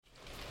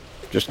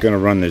just going to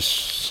run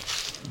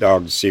this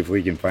dog to see if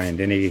we can find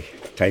any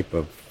type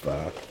of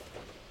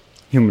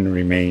human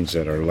remains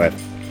that are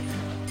left.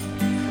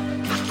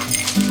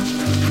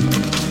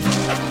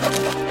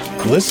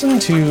 Listen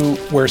to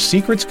Where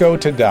Secrets Go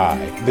to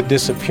Die, The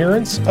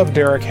Disappearance of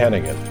Derek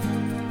Hennigan.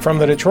 From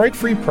the Detroit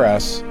Free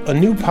Press, a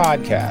new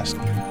podcast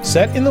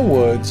set in the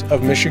woods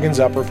of Michigan's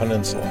Upper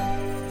Peninsula.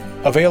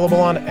 Available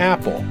on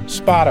Apple,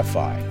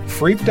 Spotify,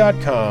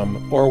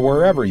 Freep.com, or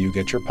wherever you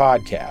get your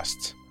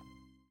podcasts.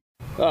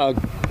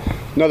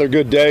 Another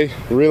good day,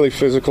 really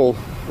physical.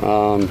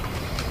 Our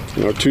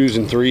 2s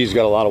and 3s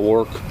got a lot of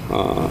work.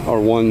 Our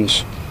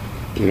 1s,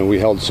 we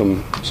held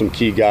some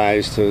key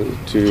guys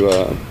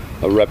to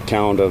a rep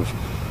count of,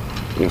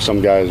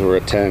 some guys were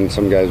at 10,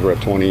 some guys were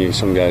at 20,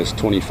 some guys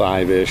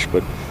 25-ish,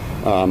 but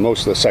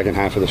most of the second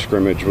half of the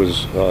scrimmage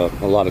was a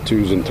lot of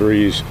 2s and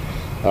 3s.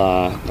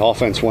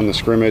 Offense won the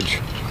scrimmage.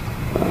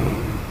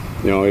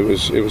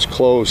 It was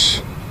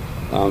close,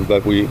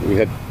 but we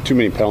had too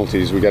many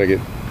penalties. We got to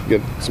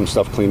get some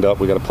stuff cleaned up.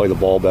 We got to play the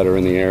ball better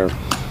in the air.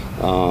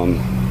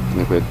 I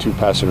think we had 2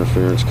 pass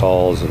interference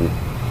calls and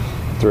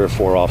 3 or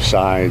 4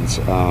 offsides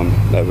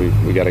that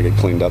we got to get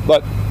cleaned up.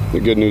 But the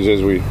good news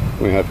is we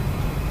have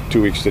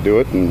 2 weeks to do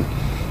it, and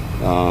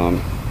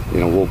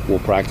we'll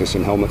practice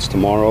in helmets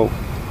tomorrow,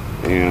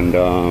 and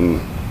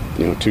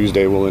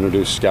Tuesday we'll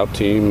introduce scout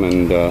team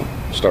and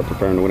start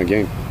preparing to win a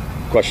game.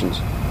 Questions?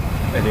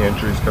 Any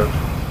injuries, Coach?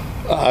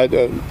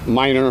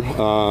 Minor.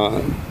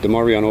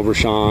 DeMarvion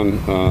Overshawn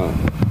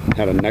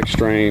had a neck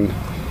strain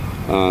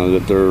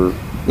that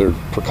they're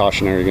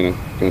precautionary going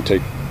to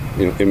take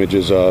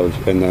images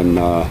of, and then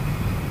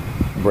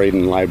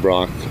Braden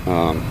Liebrock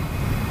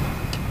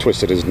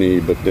twisted his knee,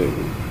 but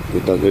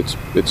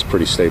it's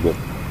pretty stable.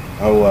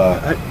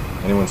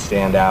 Anyone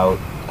stand out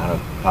on a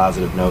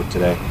positive note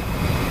today?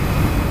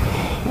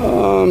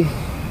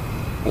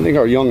 I think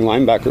our young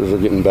linebackers are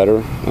getting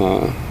better.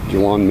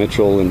 Juwan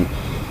Mitchell and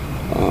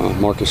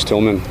Marcus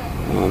Tillman.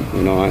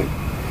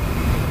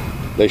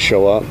 They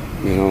show up.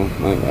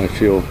 I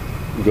feel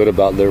good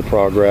about their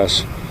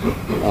progress.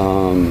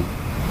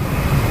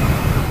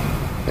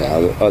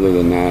 Other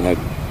than that,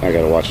 I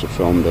got to watch the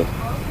film to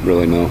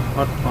really know.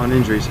 On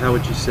injuries, how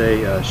would you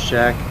say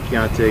Shaq,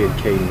 Keontae, and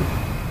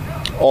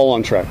Caden? All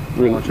on track.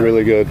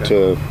 Really good.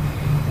 Okay.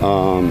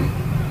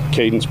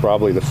 Caden's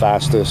probably the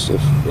fastest.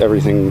 If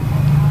everything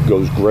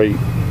goes great,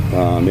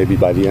 maybe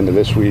by the end of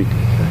this week.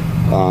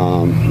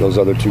 Those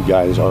other 2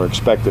 guys are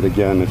expected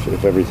again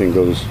if everything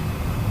goes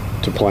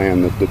to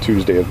plan the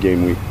Tuesday of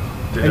game week.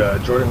 Did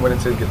Jordan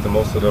Whittington get the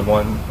most of the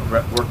one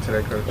rep work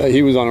today, Coach?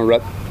 He was on a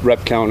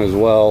rep count as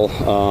well,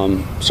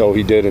 so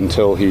he did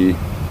until we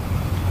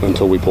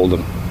pulled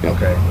him. Yeah.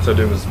 Okay, so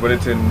there was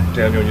Whittington,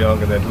 Daniel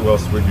Young, and then who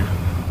else would you?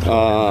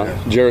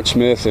 Jarrett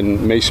Smith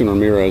and Mason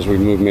Ramirez. We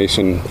moved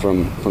Mason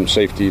from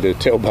safety to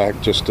tailback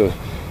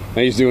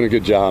and he's doing a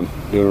good job,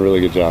 doing a really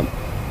good job.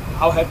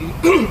 How have you,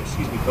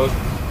 excuse me, Coach,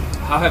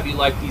 how have you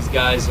liked these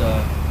guys'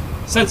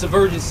 sense of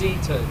urgency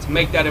to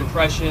make that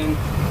impression,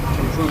 to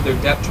improve their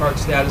depth chart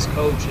status,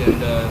 Coach,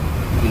 and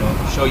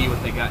show you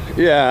what they got?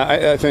 Yeah,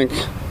 I think,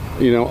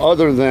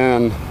 other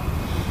than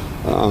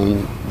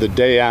the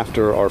day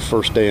after our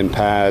first day in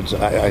pads,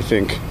 I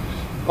think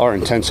our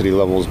intensity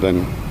level has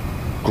been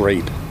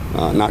great.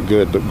 Not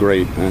good, but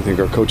great. And I think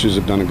our coaches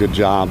have done a good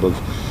job of,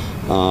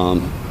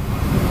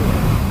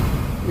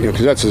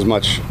 because that's as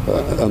much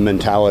a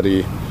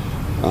mentality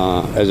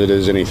as it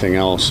is anything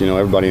else.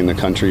 Everybody in the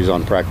country is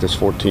on practice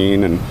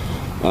 14, and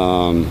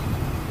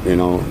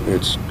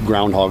it's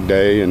Groundhog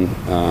Day, and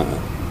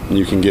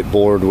you can get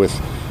bored with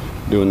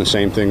doing the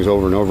same things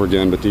over and over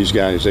again. But these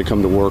guys, they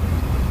come to work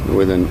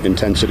with an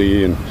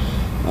intensity, and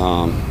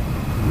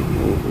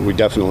we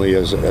definitely,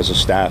 as a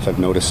staff, have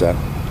noticed that.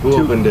 Who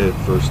opened it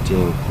first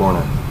team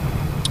corner?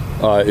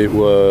 It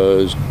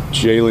was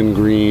Jalen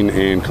Green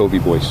and Kobe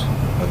Boyce.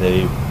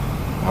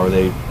 How are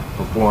they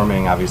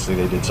performing? Obviously,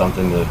 they did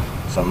something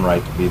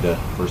right to be the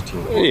first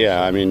team.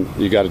 Yeah, I mean,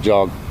 you got to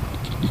jog.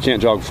 You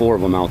can't jog 4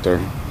 of them out there.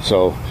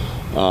 So,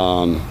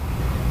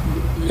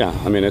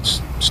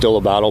 it's still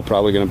a battle.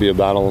 Probably going to be a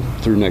battle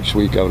through next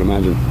week, I would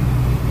imagine.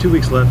 2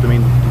 weeks left. I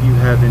mean, do you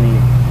have any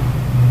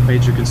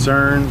major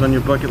concerns on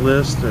your bucket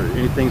list, or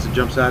any things that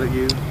jumps out at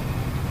you?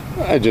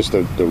 Just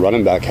the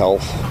running back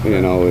health,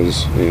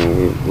 is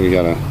we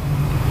got to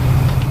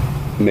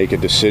make a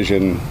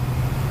decision,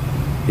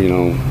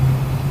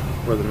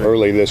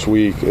 early this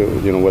week,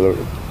 whether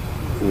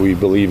we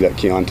believe that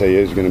Keontae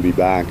is going to be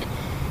back.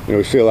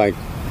 We feel like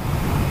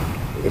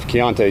if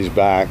Keontae's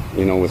back,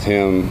 with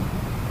him,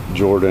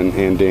 Jordan,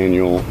 and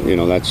Daniel,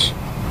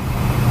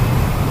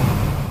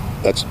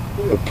 that's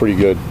a pretty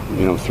good,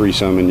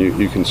 threesome, and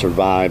you can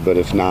survive. But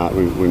if not,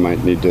 we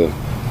might need to,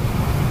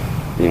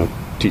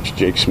 teach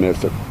Jake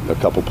Smith a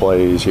couple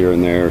plays here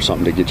and there, or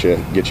something to get you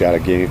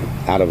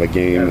out of a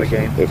game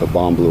if a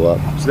bomb blew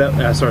up. So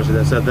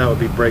that would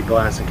be break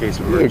glass in case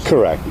of emergency.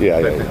 Correct. Yeah.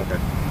 Okay.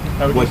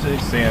 How would you say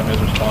Sam has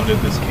responded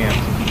this camp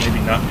to maybe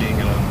not being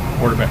in a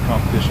quarterback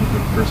competition for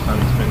the first time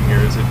he's been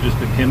here? Has it just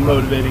been him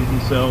motivating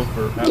himself,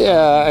 or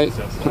I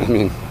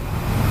mean,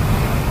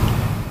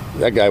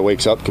 that guy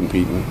wakes up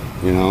competing,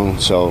 you know.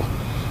 So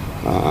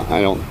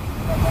I don't.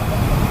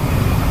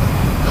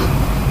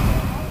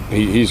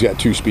 He's got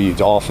 2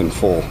 speeds, off and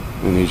full,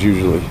 and he's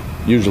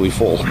usually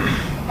full.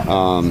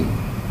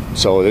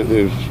 So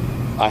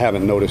I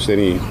haven't noticed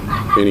any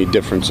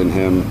difference in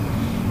him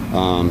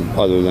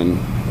other than,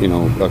 you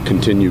know, a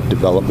continued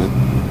development.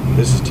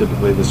 This is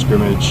typically the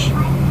scrimmage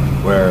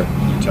where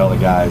you tell the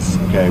guys,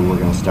 okay, we're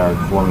going to start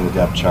forming the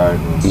depth chart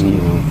and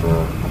scheming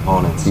for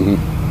opponents. Do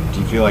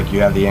you feel like you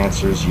have the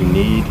answers you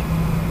need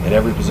at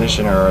every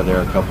position, or are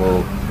there a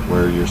couple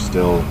where you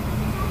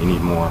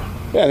need more?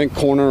 Yeah, I think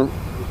corner,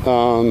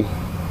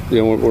 you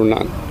know, we're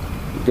not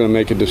going to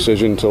make a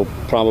decision until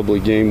probably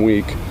game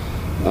week.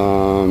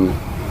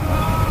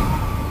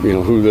 You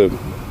know, who the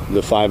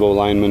 5-0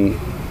 linemen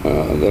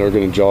that are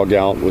going to jog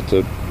out with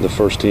the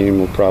first team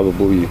will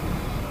probably,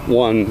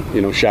 one,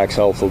 you know, Shaq's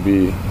health will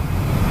be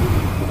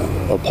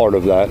a part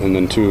of that, and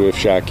then 2, if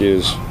Shaq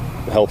is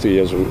healthy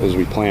as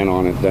we plan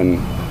on it,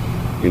 then,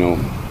 you know,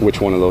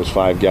 which one of those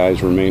 5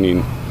 guys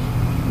remaining.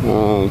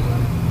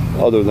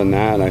 Other than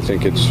that, I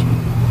think it's,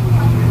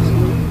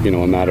 you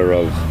know, a matter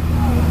of,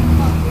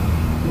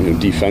 you know,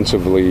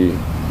 defensively,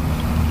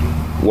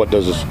 what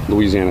does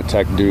Louisiana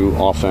Tech do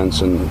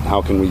offense, and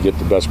how can we get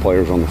the best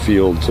players on the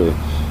field to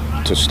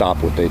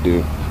stop what they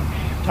do.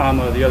 Tom,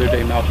 the other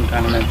day Malcolm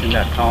kind of mentioned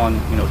that Colin,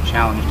 you know,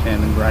 challenged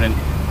him, and Brennan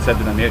said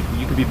to them, yeah,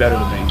 you could be better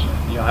than me.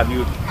 You know, have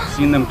you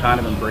seen them kind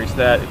of embrace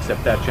that,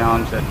 accept that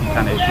challenge that he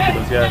kind of issued to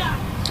those guys?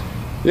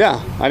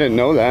 Yeah, I didn't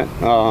know that,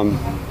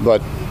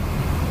 but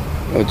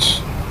it's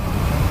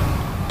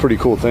a pretty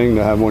cool thing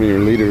to have one of your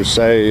leaders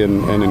say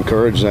and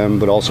encourage them,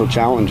 but also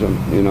challenge them.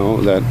 You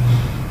know, that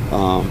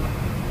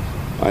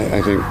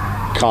I think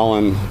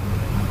Colin,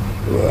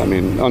 I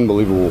mean,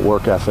 unbelievable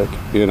work ethic,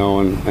 you know,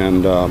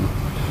 and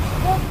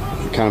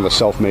kind of a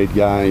self-made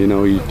guy. You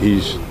know,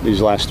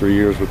 these last 3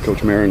 years with Coach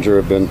Maringer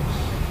have been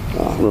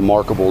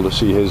remarkable to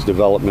see his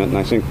development, and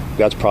I think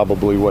that's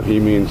probably what he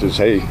means is,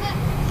 hey,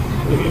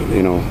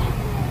 you know,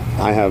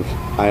 I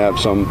have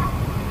some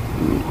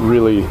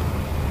really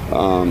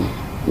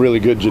really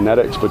good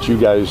genetics, but you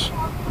guys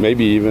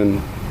maybe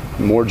even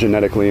more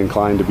genetically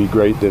inclined to be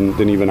great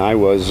than even I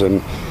was.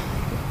 And,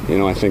 you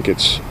know, I think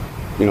it's,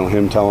 you know,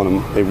 him telling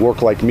them, hey,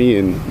 work like me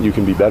and you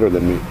can be better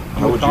than me.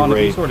 How would you rate?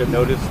 Have you sort of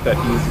noticed that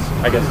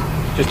he's, I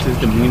guess, just his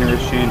demeanor has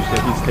changed,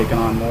 that he's taken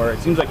on more? It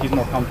seems like he's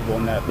more comfortable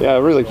in that. Yeah,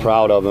 really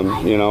proud of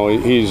him. You know,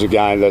 he's a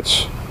guy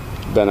that's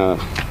been a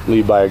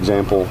lead by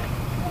example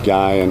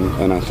guy,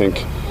 and I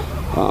think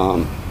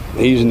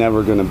he's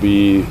never going to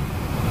be,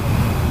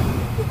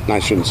 I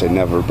shouldn't say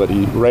never, but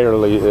he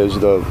rarely is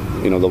the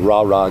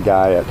rah-rah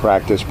guy at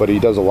practice, but he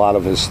does a lot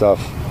of his stuff,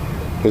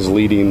 his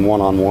leading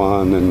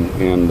one-on-one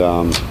and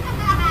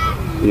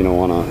you know,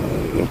 on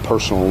a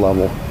personal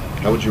level.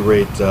 How would you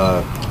rate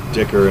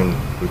Dicker and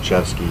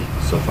Luchevsky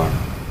so far?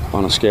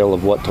 On a scale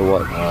of what to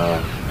what?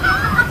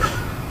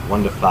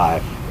 1 to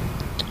 5.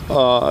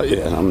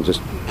 Yeah, I'm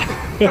just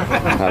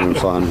having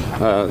fun.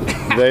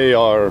 They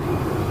are,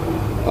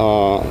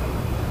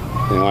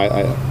 you know,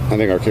 I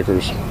think our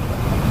kicker's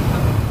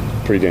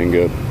pretty dang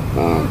good.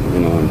 You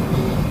know,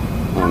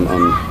 and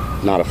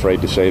I'm not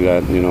afraid to say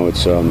that. You know,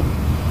 it's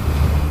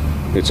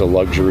a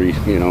luxury,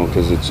 you know,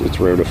 because it's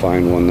rare to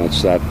find one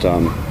that's that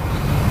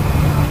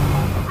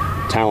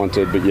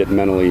talented, but yet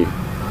mentally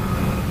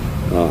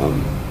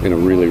in a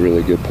really,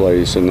 really good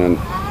place. And then,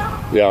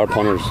 yeah, our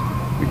punters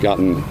have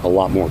gotten a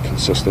lot more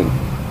consistent.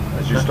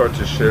 As you start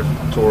to shift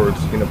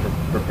towards, you know,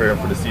 preparing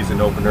for the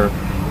season opener,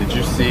 did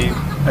you see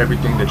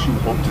everything that you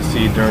hoped to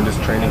see during this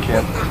training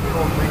camp?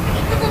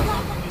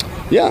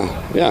 Yeah,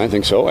 I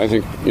think so. I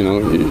think, you know,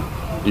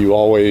 you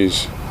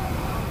always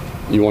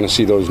want to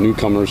see those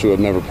newcomers who have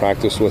never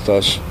practiced with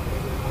us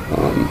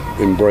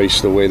embrace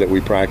the way that we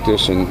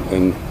practice,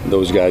 and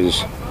those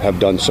guys have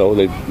done so.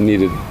 They've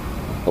needed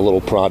a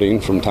little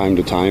prodding from time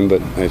to time, but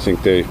I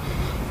think they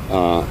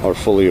are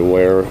fully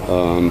aware.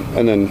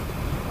 And then,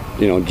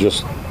 you know,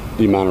 just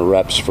the amount of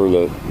reps for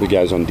the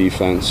guys on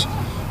defense.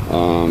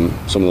 Some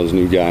of those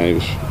new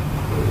guys,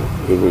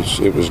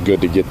 it was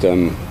good to get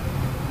them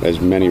as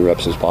many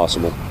reps as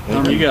possible.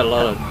 You got a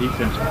lot of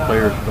defensive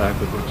players back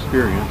with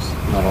experience,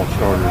 not all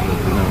starters,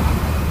 as you know.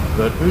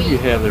 But who do you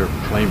have there for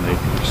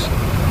playmakers?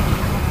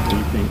 Do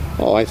you think?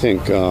 Oh, I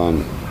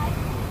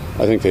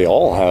think they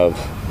all have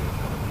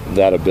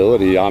that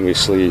ability.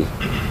 Obviously,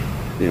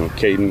 you know,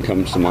 Caden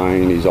comes to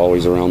mind. He's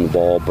always around the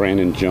ball.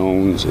 Brandon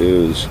Jones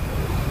is,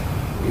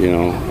 you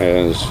know,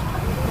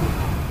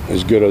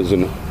 as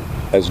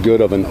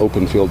good of an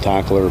open field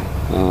tackler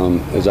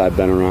as I've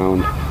been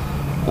around.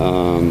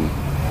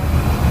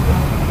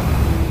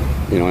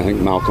 You know, I think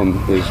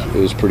Malcolm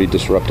is pretty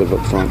disruptive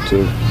up front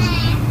too.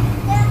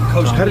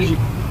 Coach, can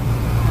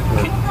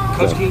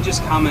you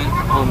just comment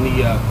on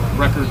the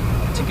record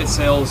ticket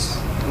sales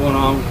going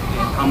on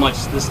and how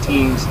much this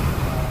team's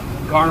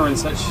garnering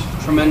such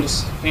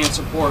tremendous fan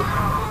support?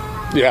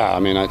 Yeah, I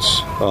mean, it's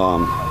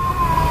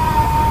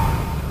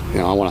you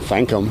know, I want to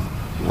thank them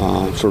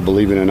for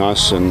believing in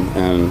us and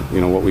you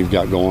know what we've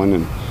got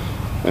going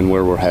and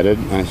where we're headed.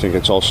 I think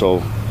it's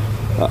also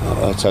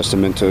a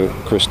testament to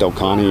Chris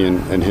Delcani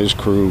and his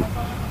crew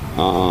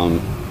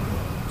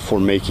for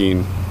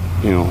making,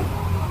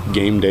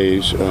 game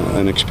days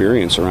an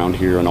experience around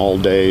here, an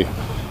all-day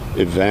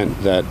event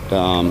that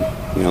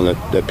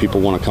that people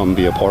want to come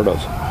be a part of.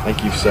 I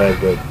think you've said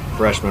that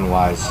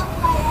freshman-wise,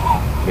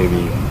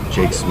 maybe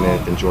Jake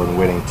Smith and Jordan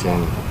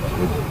Whittington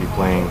would be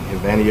playing.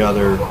 If any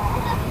other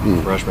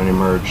freshmen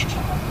emerged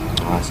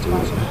last 2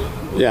 weeks?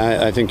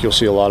 Yeah, I think you'll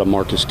see a lot of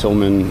Marcus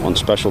Tillman on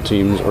special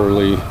teams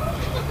early.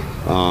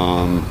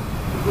 I'm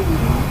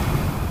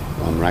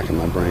racking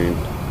my brain.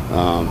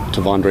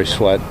 Tavondre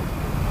Sweat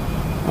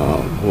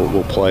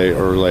will play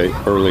early.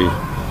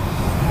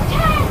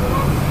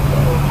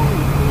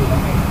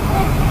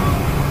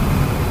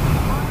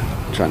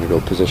 Trying to go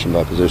position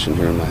by position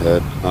here in my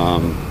head.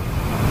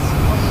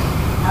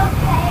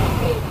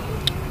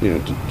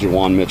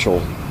 Jawan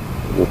Mitchell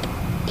will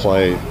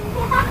play.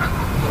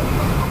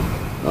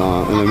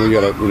 And then we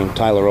got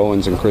Tyler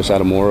Owens and Chris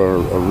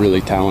Adamora are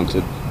really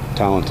talented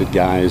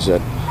guys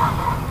that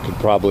could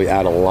probably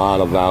add a lot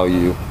of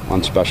value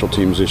on special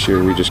teams this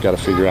year. We just got to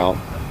figure out,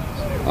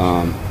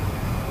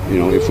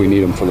 if we need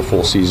them for the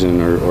full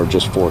season or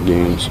just 4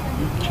 games.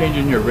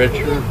 Changing your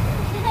redshirt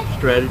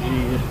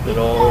strategy at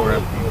all, or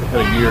have you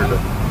had a year to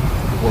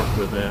work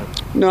with that?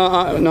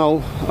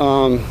 No.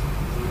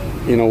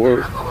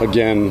 We're,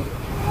 again,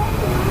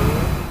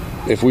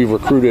 if we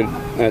recruited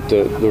at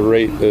the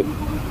rate that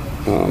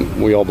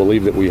we all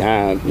believe that we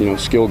have,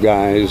 skill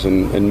guys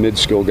and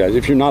mid-skill guys.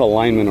 If you're not a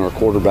lineman or a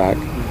quarterback,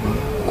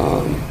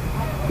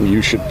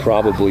 you should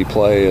probably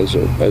play as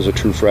a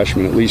true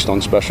freshman, at least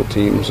on special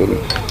teams,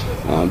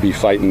 and be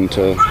fighting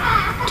to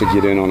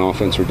get in on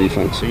offense or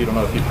defense. So you don't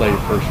know if you play your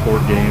first 4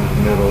 games,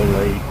 middle,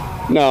 late?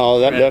 No,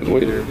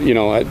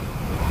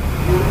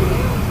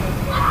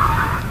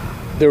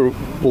 there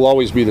will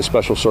always be the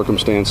special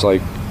circumstance,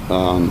 like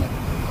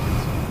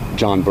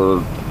John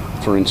Bird,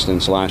 for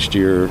instance, last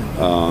year.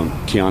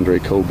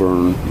 Keandre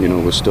Coburn,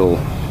 was still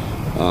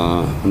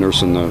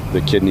nursing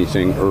the kidney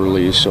thing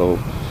early. So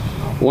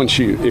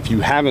if you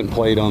haven't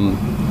played them,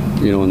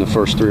 in the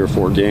first 3 or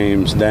 4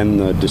 games, then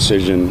the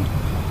decision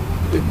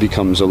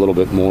becomes a little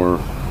bit more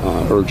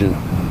urgent.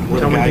 Were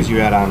the guys you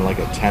had on like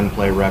a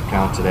 10-play rep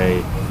count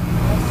today,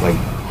 like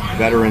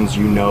veterans,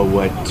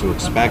 what to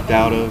expect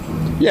out of?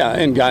 Yeah,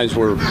 and guys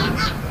were,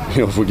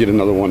 if we get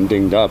another one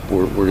dinged up,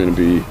 we're going to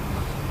be,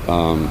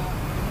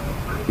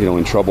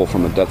 in trouble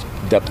from a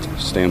depth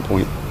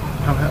standpoint.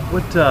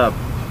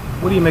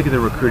 What do you make of the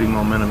recruiting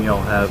momentum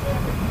y'all have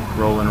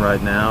rolling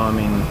right now? I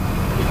mean,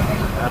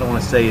 I don't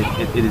want to say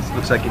it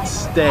looks like it's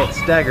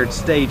staggered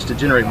stage to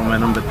generate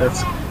momentum, but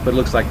that's what it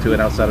looks like to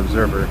an outside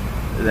observer,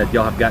 that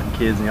y'all have gotten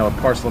kids and y'all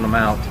are parceling them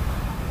out.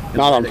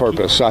 Not on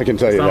purpose, I can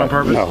tell you that. Not on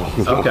purpose?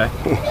 No. Okay.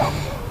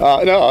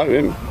 No,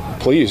 I'm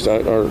pleased.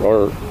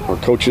 Our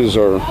coaches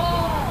are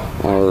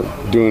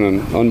doing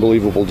an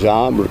unbelievable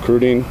job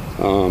recruiting.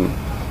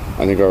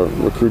 I think our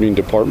recruiting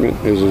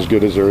department is as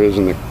good as there is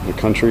in the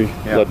country,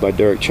 led by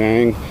Derek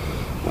Chang.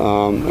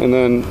 And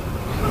then,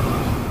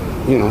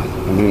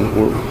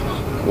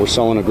 we're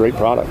selling a great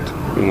product.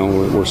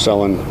 We're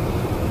selling,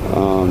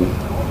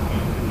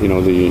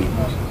 the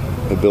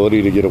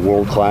ability to get a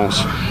world-class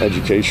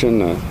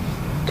education,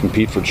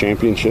 compete for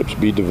championships,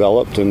 be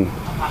developed, and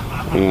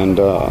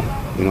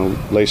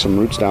lay some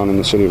roots down in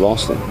the city of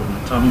Austin.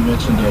 Tom, you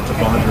mentioned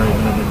Tavondre a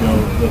minute ago,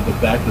 the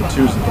back of the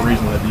 2s and 3s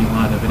on the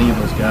D-line. Have any of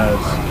those guys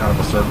kind of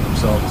asserted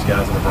themselves as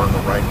guys that have earned the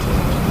right to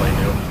play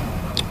new?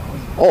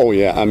 Oh,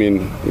 yeah. I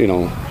mean,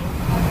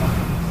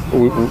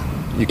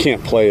 you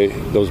can't play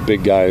those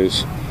big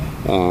guys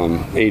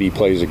 80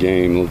 plays a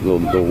game.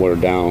 They'll wear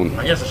down.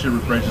 I guess I should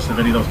rephrase this. If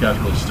any of those guys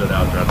really stood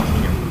out throughout this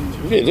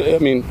game. I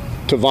mean,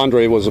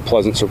 Tavondre was a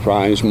pleasant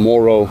surprise.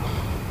 Morrow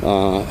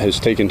has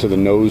taken to the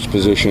nose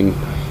position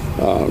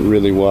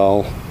really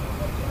well.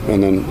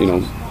 And then,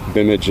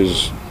 Bimage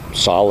is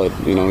solid.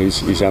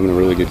 He's having a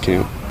really good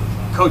camp.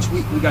 Coach,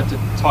 we got to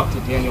talk to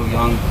Daniel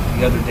Young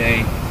the other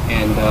day,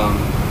 and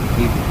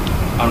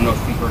I don't know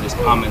if you heard his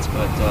comments,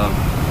 but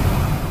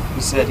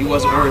he said he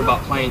wasn't worried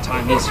about playing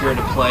time. He's here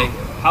to play.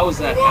 How is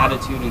that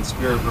attitude and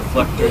spirit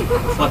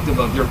reflective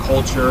of your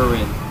culture,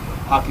 and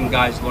how can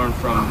guys learn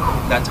from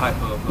that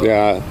type of...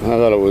 Yeah, I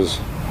thought it was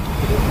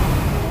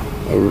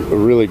a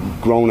really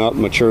grown-up,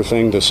 mature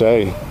thing to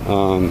say.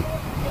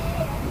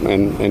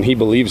 And he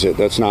believes it.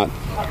 That's not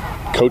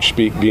coach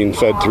speak being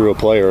fed through a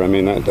player. I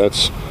mean,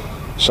 that's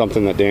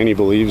something that Danny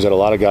believes, that a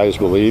lot of guys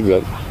believe,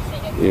 that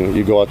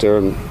you go out there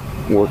and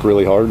work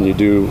really hard and you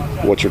do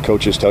what your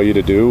coaches tell you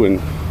to do,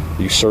 and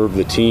you serve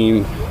the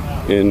team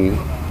in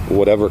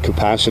whatever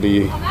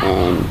capacity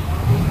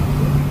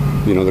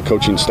the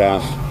coaching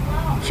staff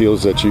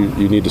feels that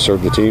you need to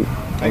serve the team.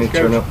 Any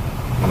turn up